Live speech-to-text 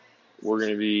we're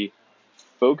going to be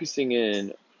focusing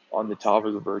in on the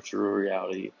topic of virtual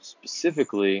reality,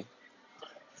 specifically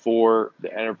for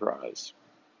the enterprise.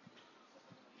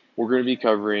 We're going to be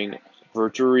covering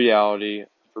virtual reality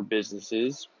for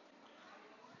businesses,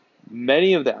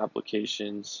 many of the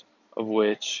applications of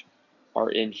which are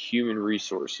in human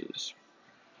resources.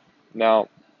 Now,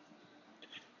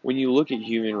 when you look at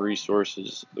human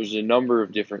resources, there's a number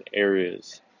of different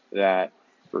areas that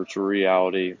virtual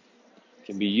reality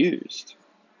can be used.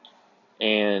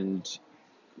 And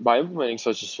by implementing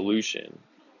such a solution,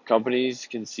 companies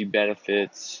can see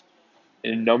benefits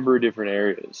in a number of different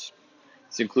areas.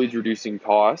 This includes reducing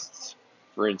costs,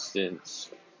 for instance,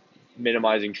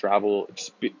 minimizing travel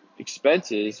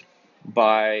expenses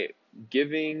by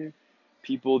giving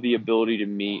people the ability to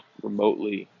meet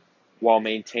remotely while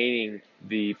maintaining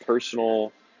the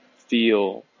personal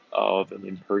feel of an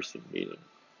in-person meeting.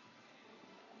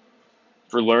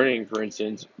 For learning, for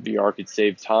instance, VR could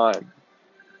save time,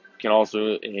 can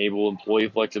also enable employee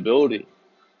flexibility,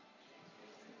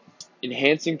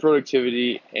 enhancing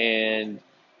productivity, and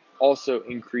also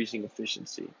increasing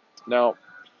efficiency. Now,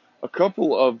 a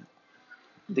couple of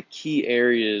the key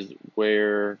areas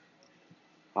where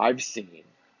I've seen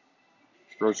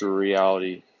virtual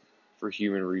reality for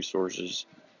human resources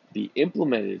be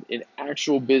implemented in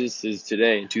actual businesses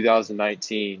today in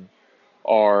 2019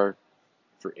 are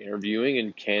for interviewing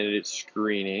and candidate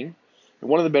screening. And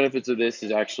one of the benefits of this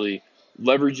is actually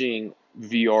leveraging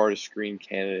VR to screen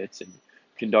candidates and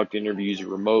conduct interviews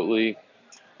remotely.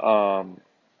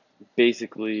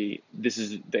 Basically, this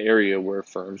is the area where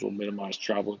firms will minimize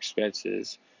travel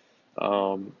expenses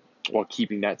while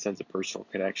keeping that sense of personal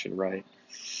connection, right?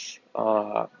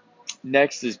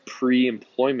 Next is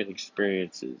pre-employment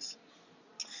experiences.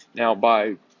 Now,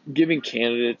 by giving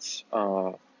candidates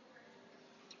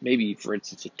maybe, for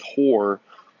instance, a tour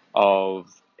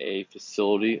of a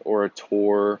facility or a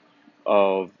tour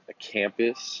of a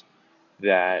campus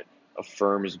that a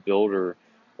firm has built,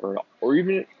 or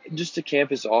even just a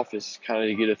campus office, kind of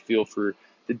to get a feel for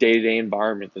the day-to-day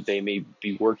environment that they may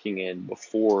be working in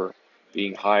before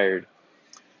being hired.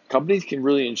 Companies can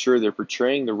really ensure they're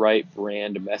portraying the right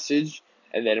brand message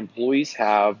and that employees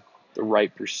have the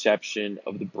right perception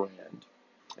of the brand.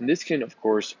 And this can, of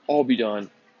course, all be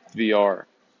done with VR.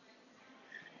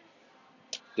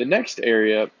 The next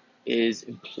area is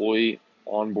employee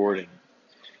onboarding.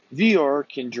 VR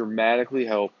can dramatically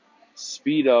help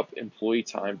speed up employee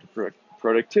time to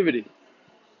productivity.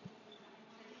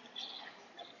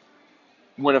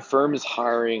 When a firm is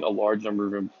hiring a large number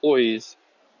of employees,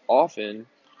 often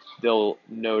they'll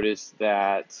notice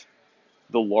that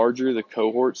the larger the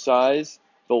cohort size,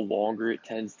 the longer it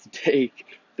tends to take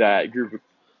that group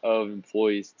of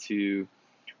employees to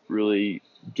really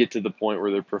get to the point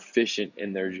where they're proficient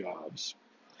in their jobs.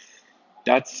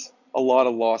 That's a lot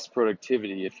of lost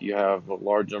productivity if you have a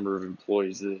large number of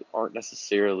employees that aren't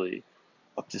necessarily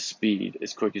up to speed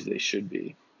as quick as they should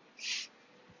be.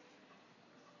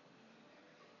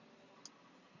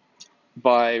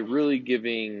 By really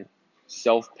giving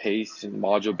self-paced and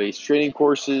module-based training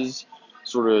courses,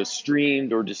 sort of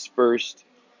streamed or dispersed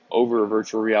over a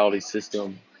virtual reality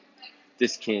system,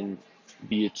 this can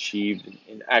be achieved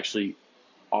and actually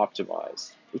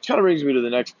optimized. Which kind of brings me to the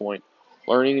next point,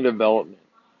 learning and development.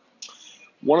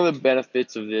 One of the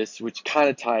benefits of this, which kind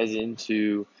of ties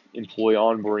into employee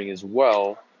onboarding as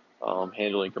well,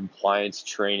 handling compliance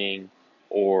training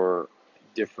or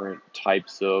different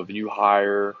types of new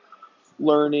hire,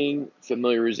 learning,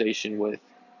 familiarization with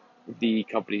the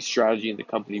company's strategy and the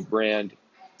company brand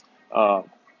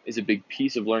is a big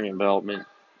piece of learning and development.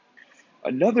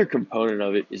 Another component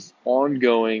of it is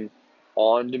ongoing,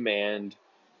 on-demand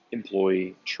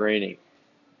employee training.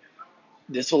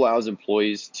 This allows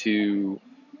employees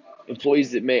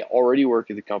that may already work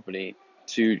at the company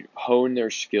to hone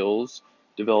their skills,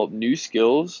 develop new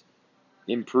skills,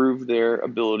 improve their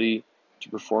ability to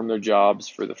perform their jobs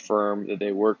for the firm that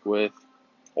they work with,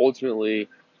 ultimately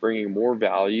bringing more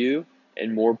value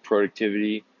and more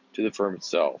productivity to the firm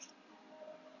itself.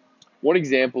 One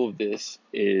example of this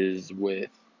is with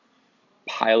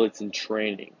pilots in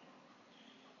training.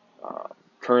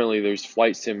 Currently, there's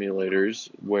flight simulators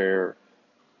where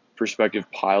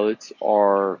prospective pilots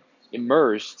are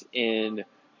immersed in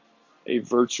a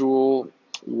virtual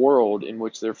world in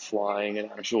which they're flying an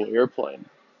actual airplane.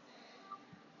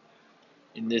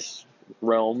 In this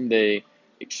realm, they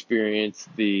experience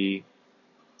the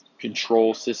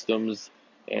control systems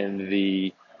and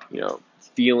the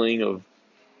feeling of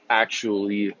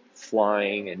actually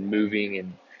flying and moving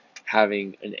and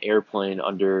having an airplane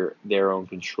under their own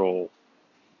control.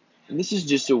 And this is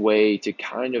just a way to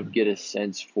kind of get a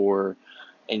sense for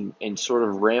and sort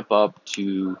of ramp up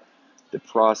to the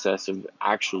process of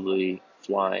actually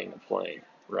flying a plane,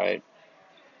 right?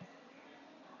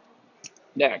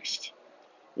 Next,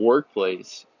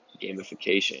 workplace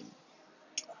gamification.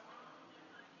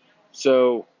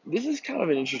 So this is kind of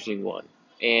an interesting one,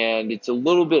 and it's a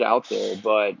little bit out there,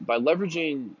 but by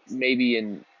leveraging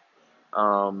maybe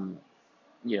um,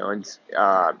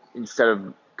 instead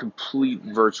of complete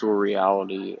virtual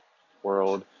reality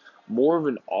world, more of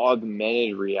an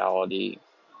augmented reality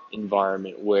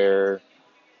environment where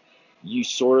you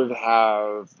sort of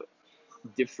have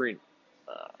different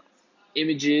uh,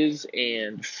 images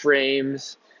and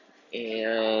frames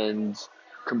and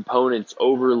components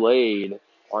overlaid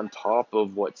on top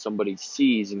of what somebody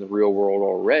sees in the real world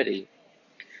already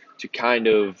to kind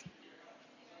of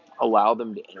allow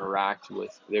them to interact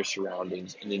with their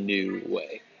surroundings in a new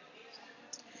way.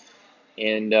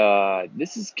 And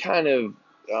this is kind of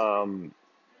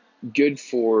good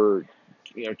for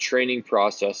training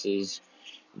processes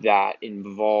that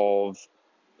involve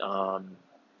um,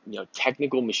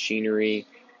 technical machinery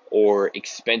or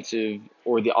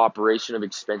the operation of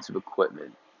expensive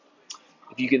equipment.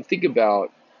 If you can think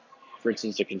about, for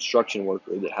instance, a construction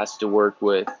worker that has to work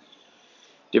with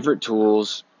different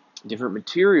tools, different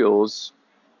materials,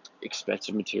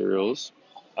 expensive materials,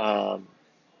 um,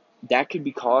 that could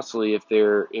be costly if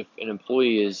an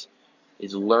employee is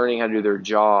learning how to do their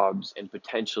jobs and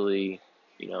potentially,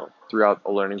 throughout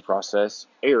the learning process,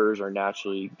 errors are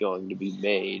naturally going to be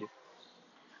made.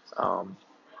 And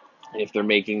if they're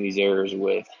making these errors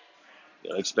with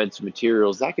expensive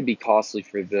materials, that could be costly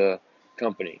for the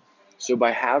company. So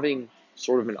by having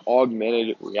sort of an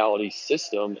augmented reality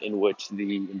system in which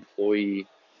the employee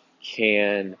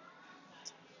can,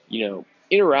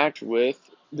 interact with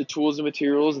the tools and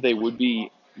materials they would be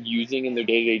using in their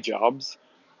day-to-day jobs,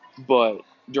 but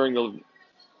during the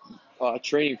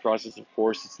training process, of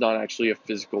course, it's not actually a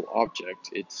physical object.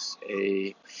 It's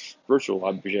a virtual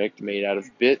object made out of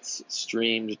bits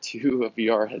streamed to a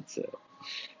VR headset.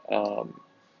 Um,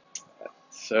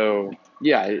 so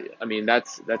yeah, I mean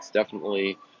that's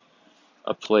definitely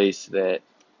a place that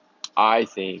I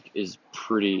think is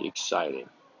pretty exciting.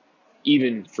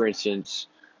 Even, for instance,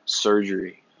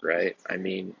 surgery, right? I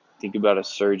mean, think about a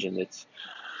surgeon that's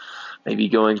maybe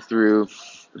going through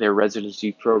their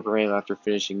residency program after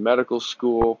finishing medical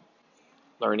school,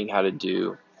 learning how to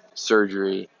do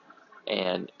surgery,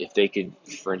 and if they could,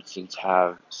 for instance,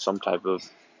 have some type of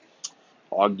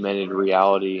augmented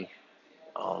reality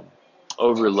um,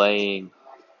 overlaying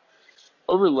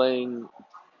overlaying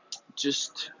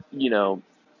just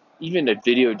even a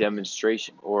video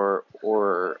demonstration or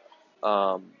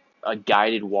a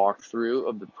guided walkthrough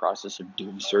of the process of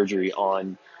doing surgery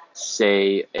on,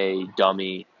 say, a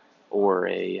dummy or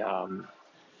a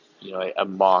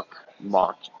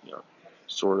mock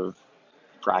sort of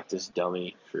practice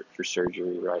dummy for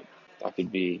surgery, right? That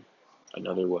could be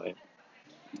another way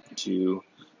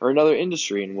or another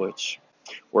industry in which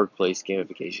workplace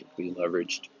gamification could be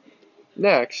leveraged.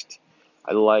 Next,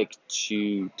 I'd like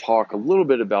to talk a little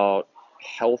bit about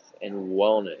health and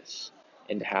wellness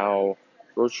and how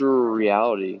virtual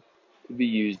reality could be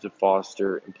used to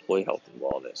foster employee health and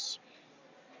wellness.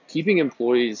 Keeping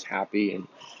employees happy and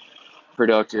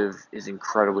productive is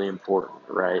incredibly important,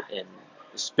 right? And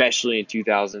especially in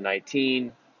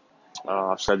 2019,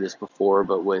 I've said this before,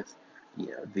 but with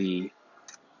the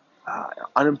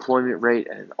unemployment rate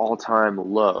at an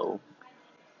all-time low,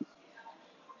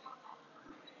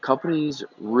 companies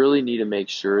really need to make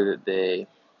sure that they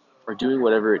are doing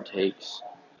whatever it takes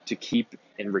to keep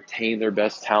and retain their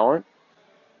best talent,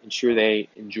 ensure they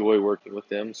enjoy working with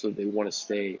them so they want to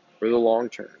stay for the long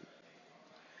term.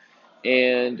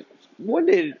 And one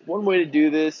way to do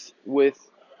this with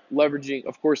leveraging,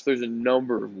 of course, there's a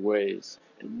number of ways,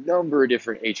 a number of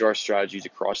different HR strategies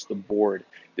across the board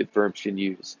that firms can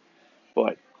use.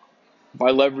 But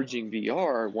by leveraging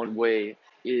VR, one way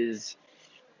is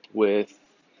with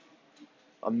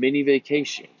a mini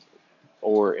vacation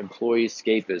or employee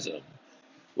escapism,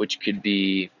 which could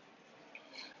be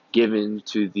given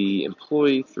to the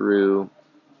employee through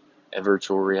a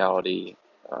virtual reality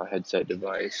headset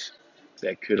device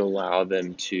that could allow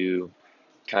them to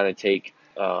kind of take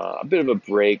a bit of a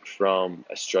break from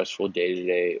a stressful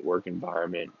day-to-day work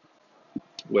environment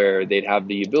where they'd have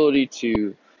the ability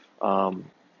to um,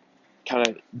 kind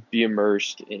of be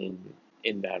immersed in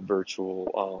that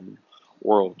virtual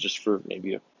world just for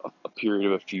maybe a period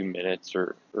of a few minutes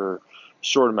or a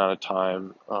short amount of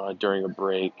time during a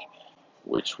break,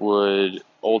 which would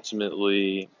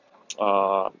ultimately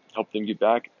help them get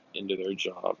back into their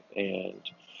job and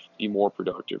be more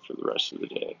productive for the rest of the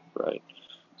day, right?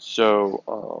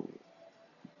 So,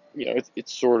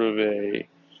 it's sort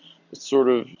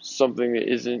of something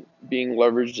that isn't being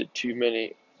leveraged at too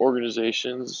many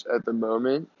organizations at the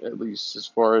moment, at least as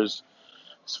far as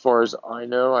I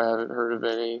know. I haven't heard of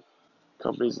any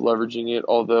companies leveraging it,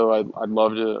 although I'd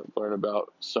love to learn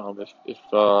about some.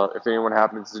 If anyone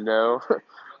happens to know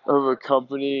of a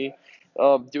company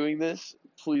doing this,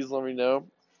 please let me know.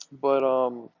 But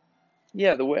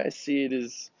yeah, the way I see it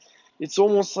is, it's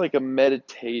almost like a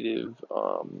meditative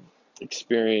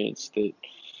experience that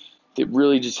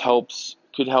really just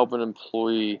could help an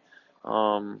employee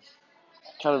um,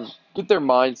 kind of get their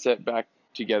mindset back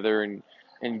together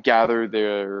and gather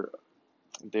their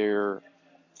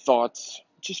thoughts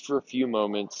just for a few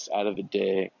moments out of the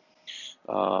day,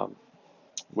 um,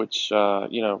 which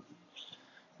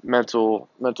mental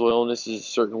illness is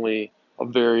certainly a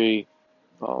very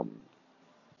um,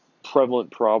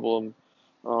 prevalent problem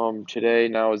today,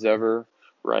 now as ever,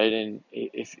 right? And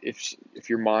if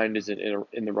your mind isn't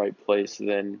in the right place,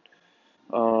 then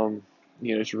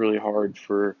it's really hard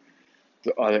for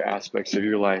the other aspects of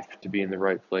your life to be in the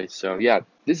right place. So yeah,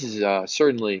 this is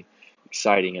certainly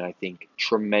exciting, and I think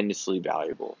tremendously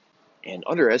valuable and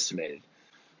underestimated.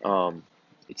 Um,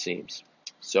 it seems.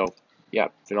 So yeah,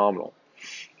 phenomenal.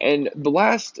 And the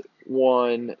last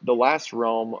realm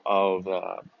of,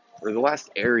 or the last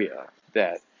area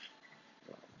that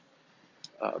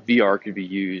VR could be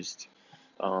used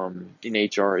in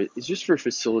HR is just for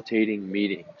facilitating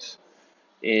meetings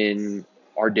in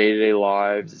our day-to-day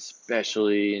lives,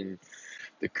 especially in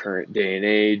the current day and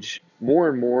age. More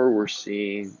and more, we're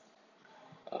seeing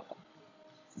uh,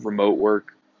 remote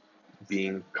work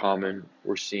being common.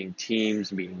 We're seeing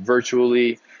teams meeting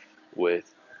virtually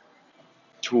with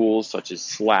tools such as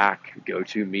Slack,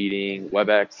 GoToMeeting,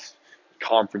 WebEx,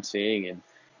 conferencing, and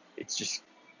it's just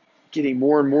getting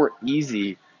more and more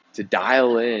easy to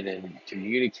dial in and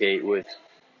communicate with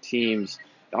teams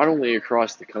not only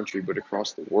across the country but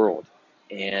across the world.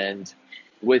 And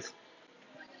with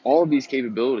all of these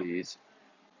capabilities,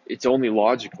 it's only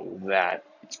logical that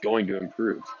it's going to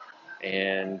improve.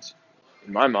 And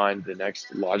in my mind,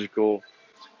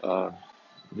 uh,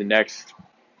 the next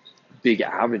big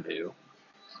avenue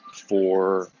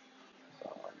for uh,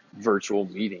 virtual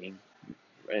meeting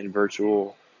and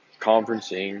virtual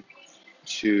conferencing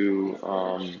to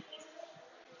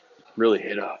really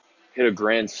hit a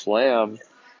grand slam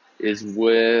is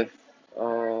with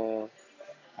uh,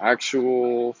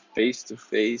 actual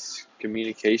face-to-face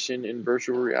communication in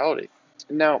virtual reality.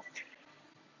 Now,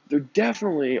 there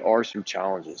definitely are some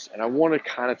challenges, and I want to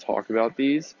kind of talk about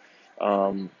these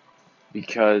um,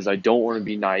 because I don't want to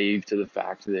be naive to the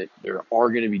fact that there are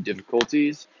going to be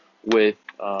difficulties with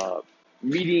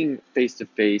meeting face to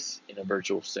face in a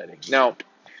virtual setting. Now,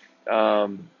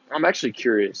 I'm actually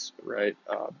curious, right,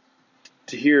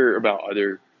 to hear about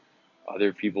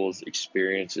other people's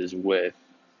experiences with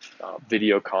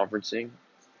video conferencing.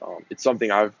 It's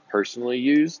something I've personally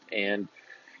used, and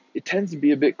it tends to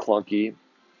be a bit clunky,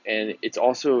 and it's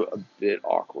also a bit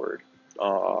awkward.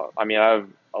 I mean, I have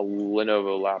a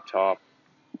Lenovo laptop,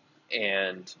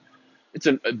 and it's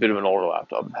a bit of an older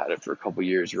laptop. I've had it for a couple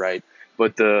years, right?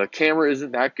 But the camera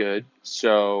isn't that good,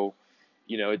 so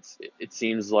it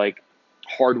seems like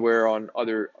hardware on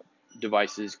other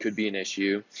devices could be an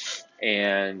issue,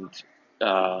 and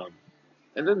um,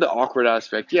 and then the awkward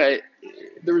aspect, yeah,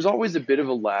 there was always a bit of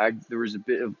a lag. There was a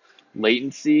bit of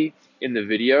latency in the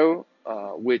video,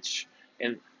 which,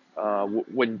 and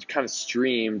when kind of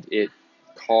streamed, it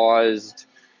caused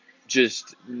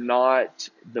just not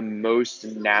the most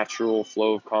natural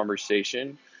flow of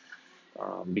conversation.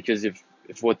 Because if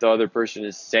what the other person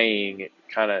is saying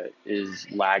kind of is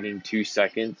lagging 2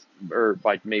 seconds, or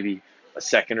like maybe a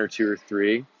second or two or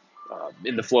three,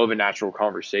 in the flow of a natural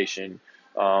conversation,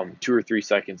 2 or 3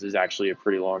 seconds is actually a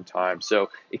pretty long time. So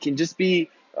it can just be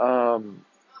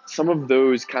some of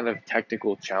those kind of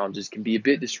technical challenges can be a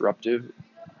bit disruptive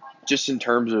just in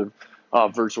terms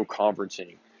of virtual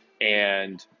conferencing.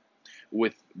 And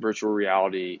with virtual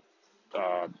reality,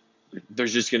 uh,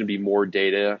 there's just going to be more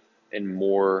data and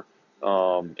more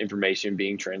information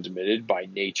being transmitted by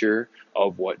nature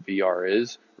of what VR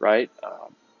is, right?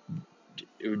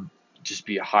 It would just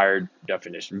be a higher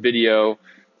definition video,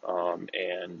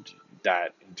 and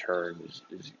that in turn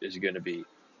is going to be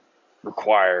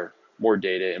require more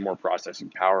data and more processing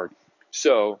power.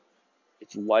 So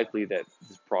it's likely that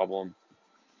this problem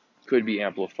could be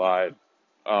amplified,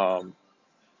 um,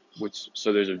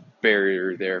 so there's a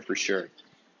barrier there for sure.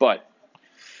 But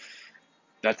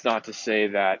that's not to say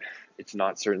that it's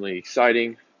not certainly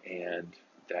exciting, and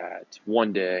that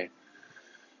one day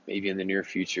maybe in the near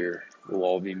future, we'll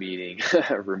all be meeting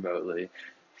remotely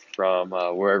from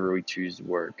wherever we choose to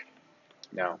work.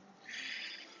 Now,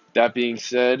 that being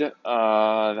said,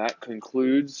 that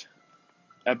concludes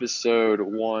episode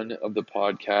 1 of the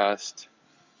podcast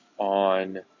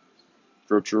on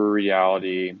virtual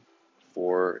reality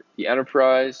for the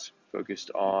enterprise,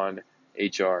 focused on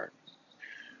HR.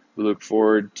 We look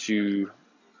forward to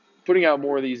putting out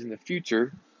more of these in the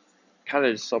future, kind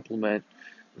of to supplement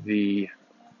the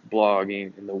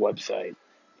blogging and the website,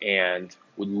 and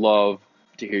would love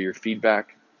to hear your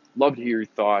feedback, love to hear your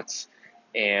thoughts,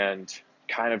 and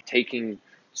kind of taking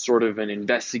sort of an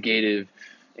investigative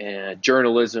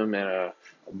journalism and a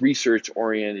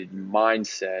research-oriented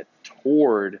mindset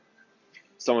toward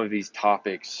some of these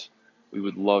topics. We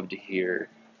would love to hear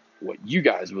what you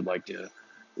guys would like to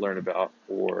learn about,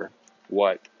 or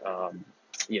what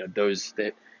those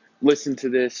that listen to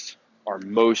this are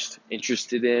most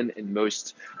interested in and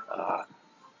most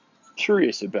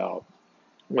curious about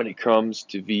when it comes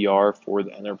to VR for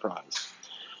the enterprise.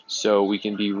 So we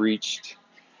can be reached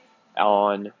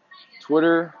on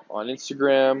Twitter, on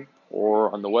Instagram,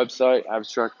 or on the website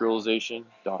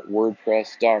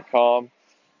abstractrealization.wordpress.com,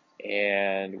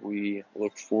 and we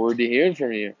look forward to hearing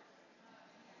from you.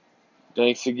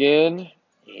 Thanks again,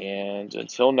 and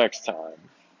until next time.